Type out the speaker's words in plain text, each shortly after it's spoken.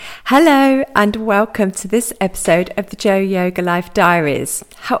Hello and welcome to this episode of the Joe Yoga Life Diaries.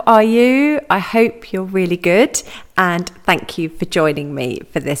 How are you? I hope you're really good and thank you for joining me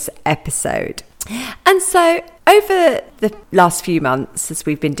for this episode. And so over the last few months, as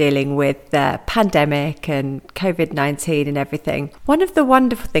we've been dealing with the pandemic and COVID-19 and everything, one of the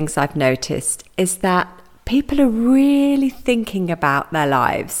wonderful things I've noticed is that people are really thinking about their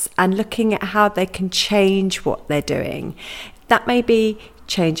lives and looking at how they can change what they're doing. That may be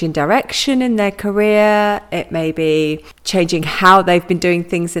changing direction in their career, it may be changing how they've been doing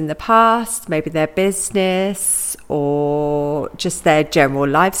things in the past, maybe their business or just their general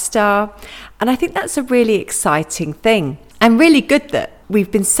lifestyle. And I think that's a really exciting thing and really good that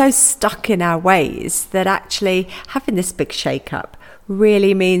we've been so stuck in our ways that actually having this big shake-up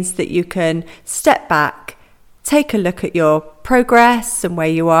really means that you can step back, take a look at your progress and where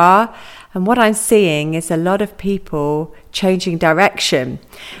you are. And what I'm seeing is a lot of people changing direction.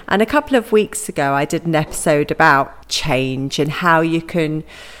 And a couple of weeks ago, I did an episode about change and how you can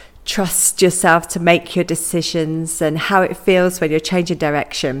trust yourself to make your decisions and how it feels when you're changing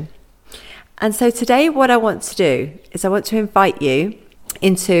direction. And so today, what I want to do is I want to invite you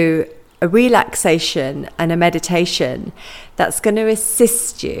into a relaxation and a meditation that's going to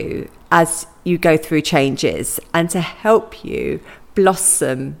assist you as you go through changes and to help you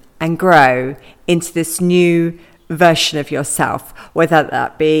blossom and grow into this new version of yourself, whether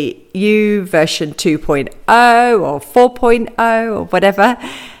that be you version 2.0 or 4.0 or whatever.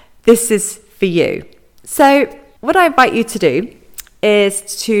 This is for you. So what I invite you to do is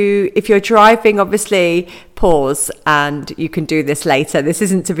to, if you're driving, obviously pause and you can do this later. This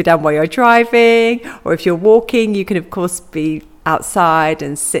isn't to be done while you're driving, or if you're walking, you can of course be outside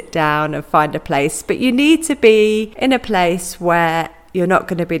and sit down and find a place, but you need to be in a place where you're not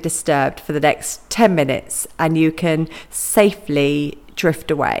going to be disturbed for the next 10 minutes and you can safely drift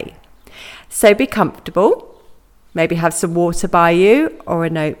away. So be comfortable, maybe have some water by you or a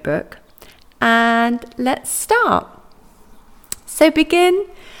notebook, and let's start. So begin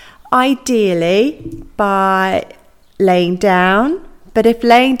ideally by laying down, but if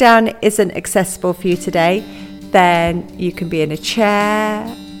laying down isn't accessible for you today, then you can be in a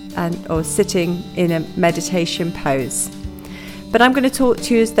chair or sitting in a meditation pose. But I'm going to talk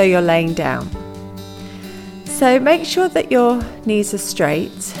to you as though you're laying down. So make sure that your knees are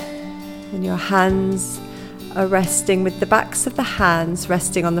straight and your hands are resting with the backs of the hands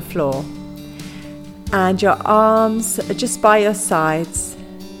resting on the floor. And your arms are just by your sides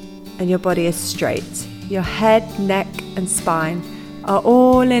and your body is straight. Your head, neck and spine are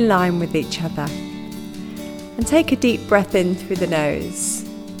all in line with each other. And take a deep breath in through the nose.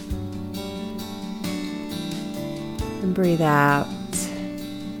 And breathe out,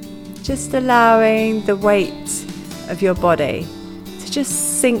 just allowing the weight of your body to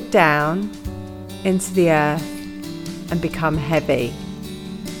just sink down into the earth and become heavy.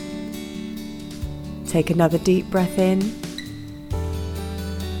 Take another deep breath in,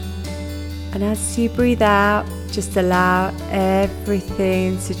 and as you breathe out, just allow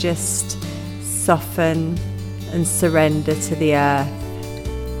everything to just soften and surrender to the earth.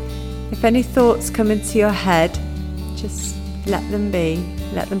 If any thoughts come into your head, just let them be,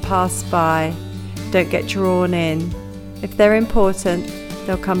 let them pass by. Don't get drawn in. If they're important,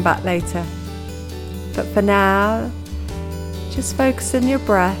 they'll come back later. But for now, just focus on your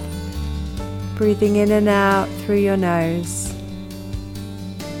breath, breathing in and out through your nose.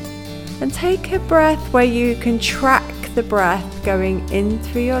 And take a breath where you can track the breath going in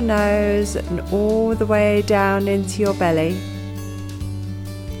through your nose and all the way down into your belly.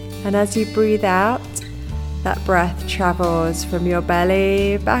 And as you breathe out, that breath travels from your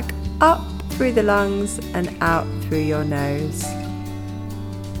belly back up through the lungs and out through your nose.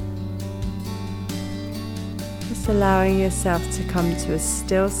 Just allowing yourself to come to a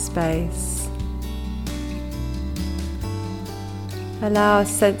still space. Allow a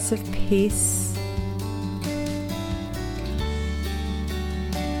sense of peace.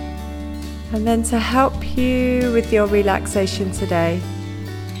 And then to help you with your relaxation today,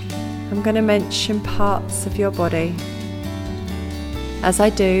 I'm going to mention parts of your body. As I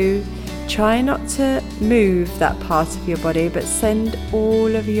do, try not to move that part of your body, but send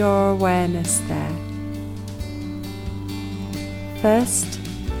all of your awareness there. First,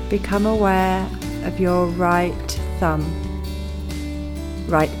 become aware of your right thumb,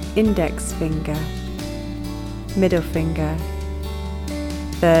 right index finger, middle finger,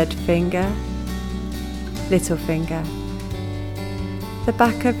 third finger, little finger. The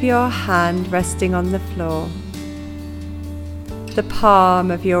back of your hand resting on the floor, the palm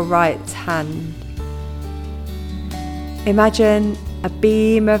of your right hand. Imagine a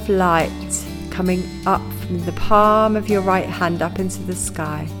beam of light coming up from the palm of your right hand up into the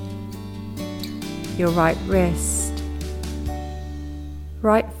sky. Your right wrist,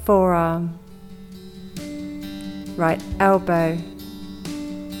 right forearm, right elbow,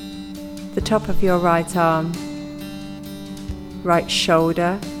 the top of your right arm, right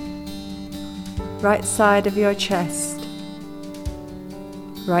shoulder, right side of your chest,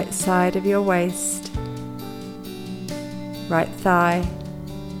 right side of your waist, right thigh,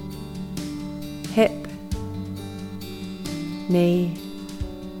 hip, knee,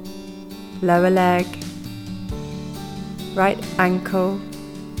 lower leg, right ankle,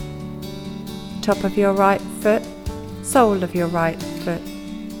 top of your right foot, sole of your right foot,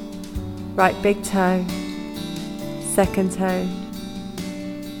 right big toe, second toe,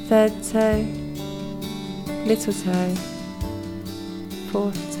 third toe, little toe,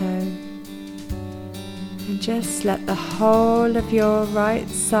 fourth toe, and just let the whole of your right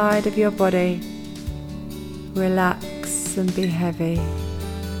side of your body relax and be heavy.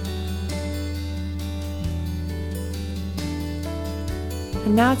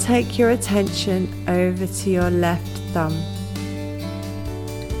 And now take your attention over to your left thumb,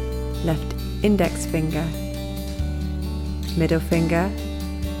 left index finger, middle finger,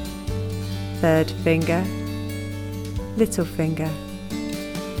 third finger, little finger,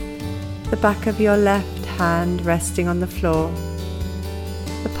 the back of your left hand resting on the floor,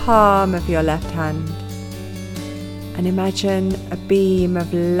 the palm of your left hand, and imagine a beam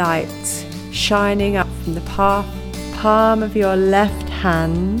of light shining up from the palm of your left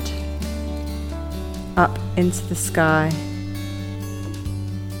hand up into the sky.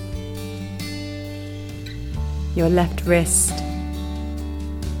 Your left wrist,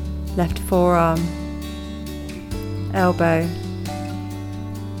 left forearm, elbow,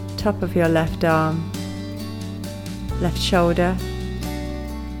 top of your left arm, left shoulder,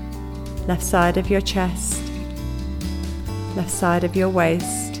 left side of your chest, left side of your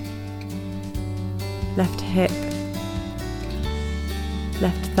waist, left hip,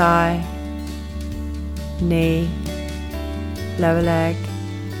 left thigh, knee, lower leg,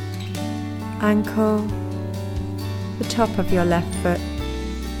 ankle, the top of your left foot,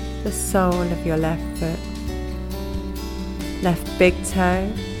 the sole of your left foot, left big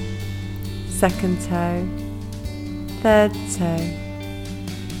toe, second toe, third toe,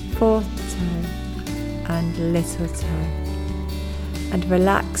 fourth toe, and little toe. And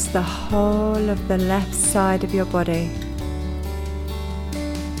relax the whole of the left side of your body.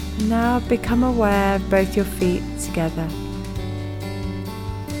 Now become aware of both your feet together.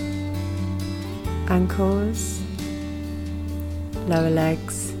 Ankles, lower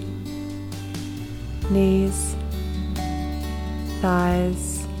legs, knees,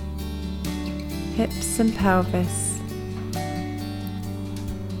 thighs, hips and pelvis.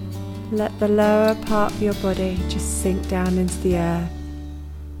 Let the lower part of your body just sink down into the earth,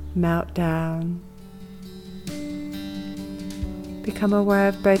 melt down. Become aware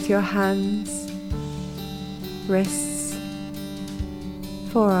of both your hands, wrists,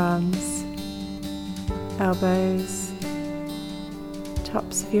 forearms, elbows,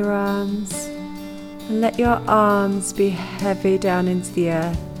 tops of your arms, and let your arms be heavy down into the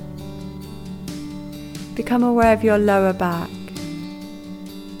earth. Become aware of your lower back,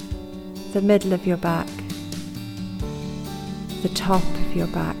 the middle of your back, the top of your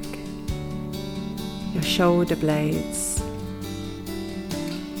back, your shoulder blades.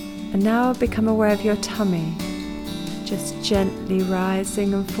 And now become aware of your tummy, just gently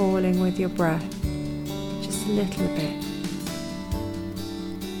rising and falling with your breath, just a little bit.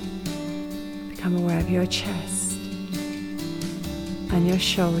 Become aware of your chest and your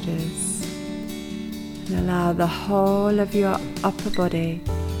shoulders, and allow the whole of your upper body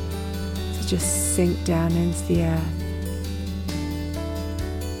to just sink down into the earth.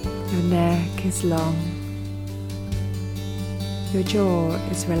 Your neck is long. Your jaw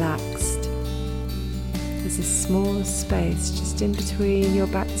is relaxed. There's a small space just in between your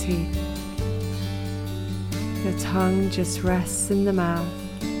back teeth. Your tongue just rests in the mouth.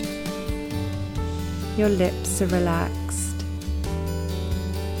 Your lips are relaxed.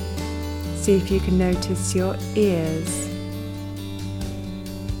 See if you can notice your ears,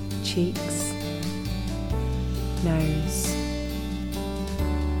 cheeks, nose.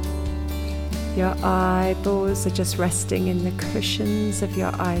 Your eyeballs are just resting in the cushions of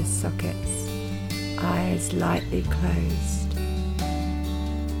your eye sockets, eyes lightly closed.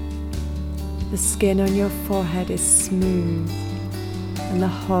 The skin on your forehead is smooth, and the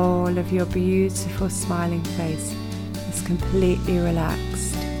whole of your beautiful smiling face is completely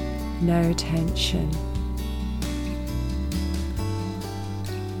relaxed, no tension.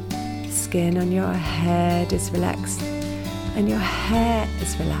 skin on your head is relaxed and your hair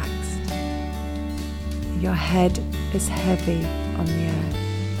is relaxed. Your head is heavy on the earth.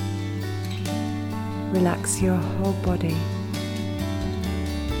 Relax your whole body.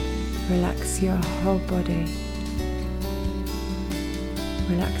 Relax your whole body.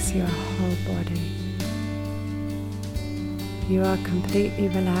 Relax your whole body. You are completely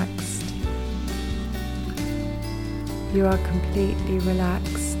relaxed. You are completely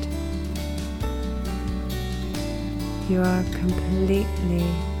relaxed. You are completely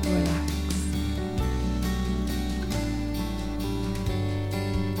relaxed.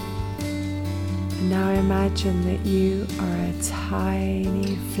 And now imagine that you are a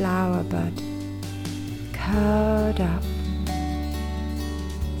tiny flower bud, curled up,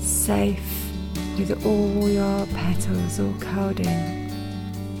 safe with all your petals all curled in.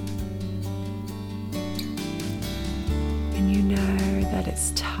 And you know that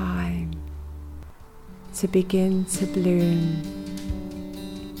it's time to begin to bloom.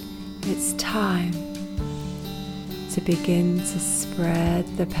 It's time to begin to spread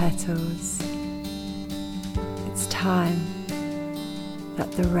the petals. It's time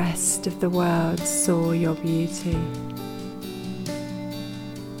that the rest of the world saw your beauty.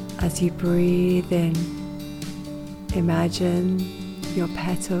 As you breathe in, imagine your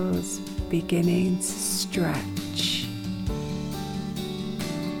petals beginning to stretch.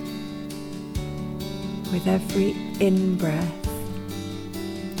 With every in-breath,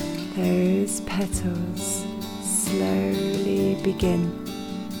 those petals slowly begin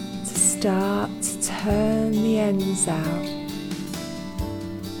to start to turn the ends out,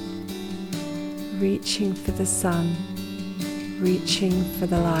 reaching for the sun, reaching for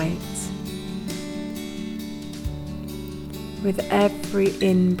the light. With every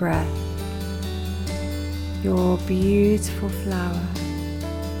in-breath, your beautiful flower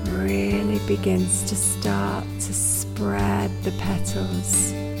really begins to start to spread the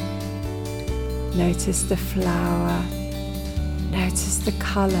petals. Notice the flower. Notice the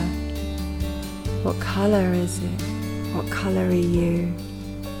colour. What colour is it? What colour are you?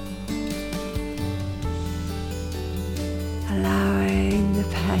 Allowing the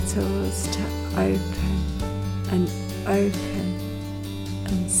petals to open and open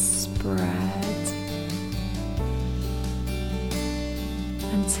and spread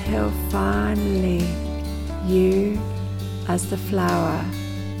until finally you, as the flower,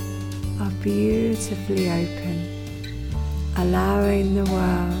 are beautifully open, allowing the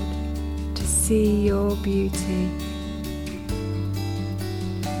world to see your beauty.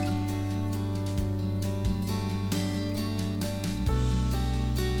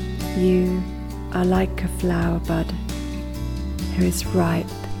 You are like a flower bud who is ripe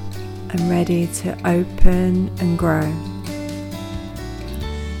and ready to open and grow.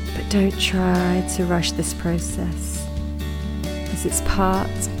 But don't try to rush this process, as it's part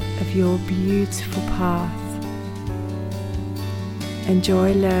of your beautiful path.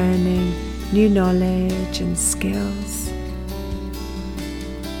 Enjoy learning new knowledge and skills.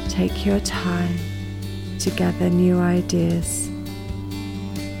 Take your time to gather new ideas.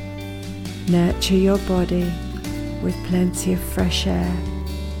 Nurture your body with plenty of fresh air,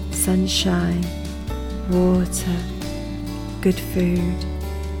 sunshine, water, good food.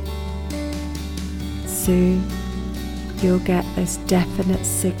 Soon you'll get those definite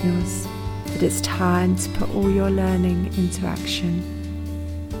signals that it's time to put all your learning into action.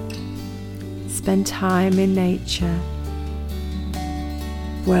 Spend time in nature.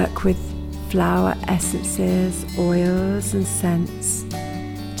 Work with flower essences, oils and scents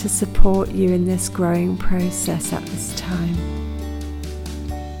to support you in this growing process at this time.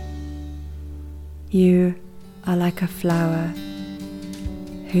 You are like a flower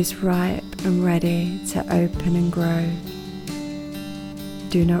who's ripe and ready to open and grow.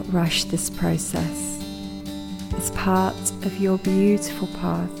 Do not rush this process. It's part of your beautiful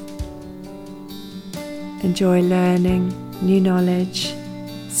path. Enjoy learning new knowledge,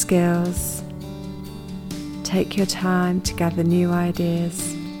 skills. Take your time to gather new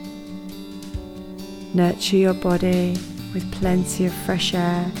ideas. Nurture your body with plenty of fresh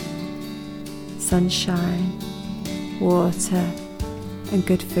air, sunshine, water, and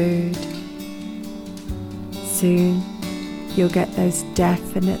good food. Soon, you'll get those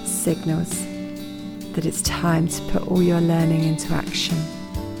definite signals that it's time to put all your learning into action.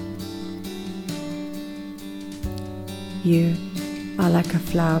 You are like a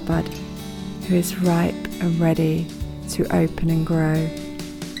flower bud who is ripe and ready to open and grow.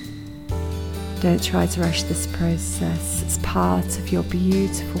 Don't try to rush this process. It's part of your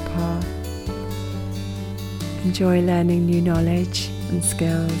beautiful path. Enjoy learning new knowledge and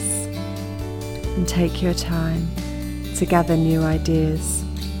skills. and take your time to gather new ideas.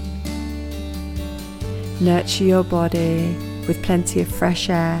 Nurture your body with plenty of fresh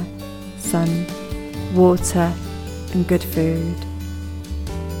air, sun, water and good food.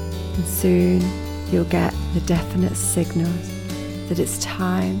 And soon you'll get the definite signals that it's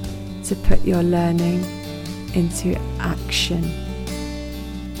time to put your learning into action.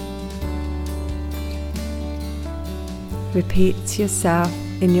 Repeat to yourself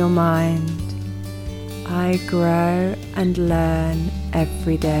in your mind, I grow and learn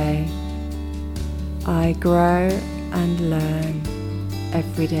every day. I grow and learn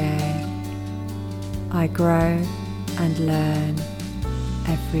every day. I grow and learn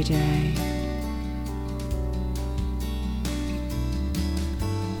every day.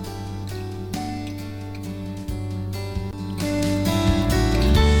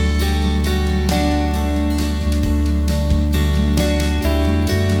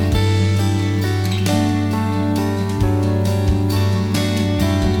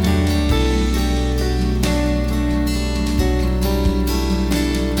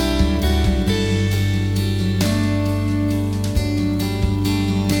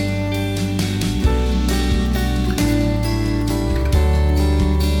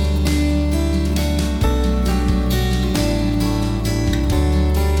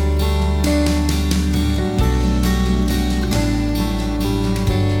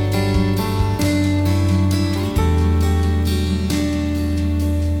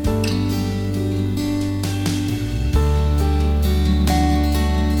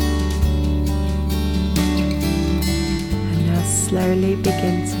 Slowly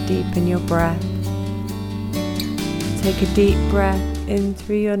begin to deepen your breath. Take a deep breath in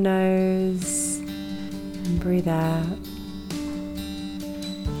through your nose and breathe out.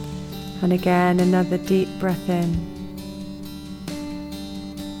 And again, another deep breath in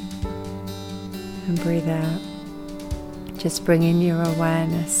and breathe out. Just bringing your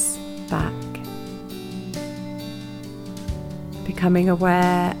awareness back. Becoming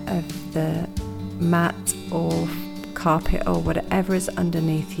aware of the mat or carpet or whatever is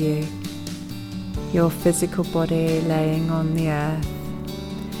underneath you, your physical body laying on the earth,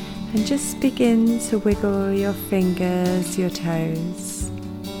 and just begin to wiggle your fingers, your toes.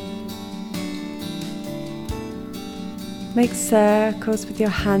 Make circles with your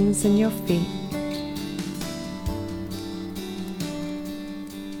hands and your feet.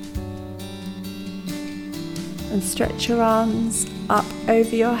 And stretch your arms up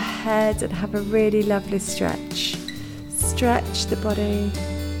over your head and have a really lovely stretch. Stretch the body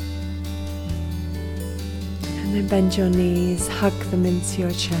and then bend your knees, hug them into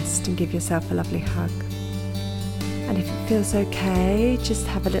your chest and give yourself a lovely hug. And if it feels okay, just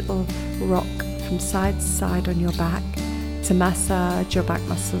have a little rock from side to side on your back to massage your back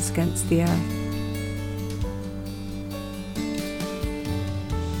muscles against the earth.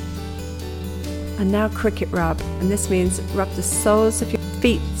 And now cricket rub, and this means rub the soles of your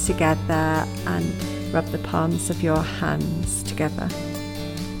feet together and rub the palms of your hands together.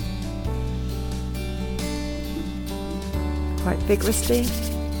 Quite vigorously.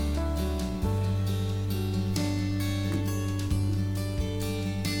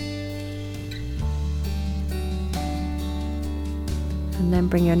 And then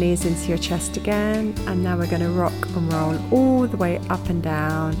bring your knees into your chest again, and now we're going to rock and roll all the way up and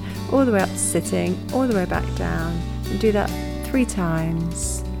down, all the way up to sitting, all the way back down, and do that 3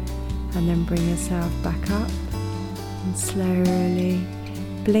 times. And then bring yourself back up and slowly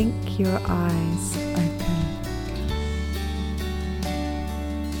blink your eyes open.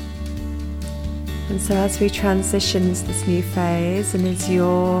 And so as we transition into this new phase, and as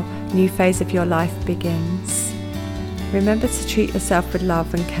your new phase of your life begins, remember to treat yourself with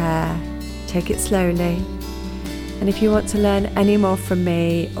love and care. Take it slowly. And if you want to learn any more from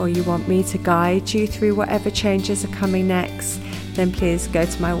me, or you want me to guide you through whatever changes are coming next, then please go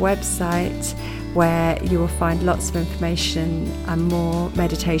to my website, where you will find lots of information and more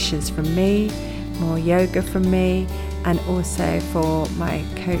meditations from me, more yoga from me, and also for my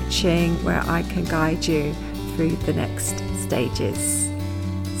coaching, where I can guide you through the next stages.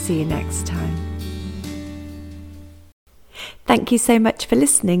 See you next time. Thank you so much for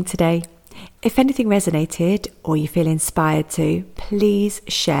listening today. If anything resonated or you feel inspired to, please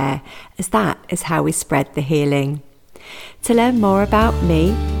share, as that is how we spread the healing. To learn more about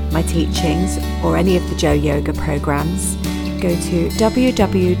me, my teachings, or any of the Joe Yoga programs, go to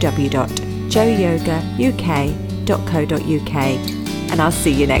www.joeyogauk.co.uk, and I'll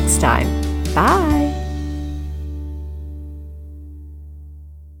see you next time. Bye!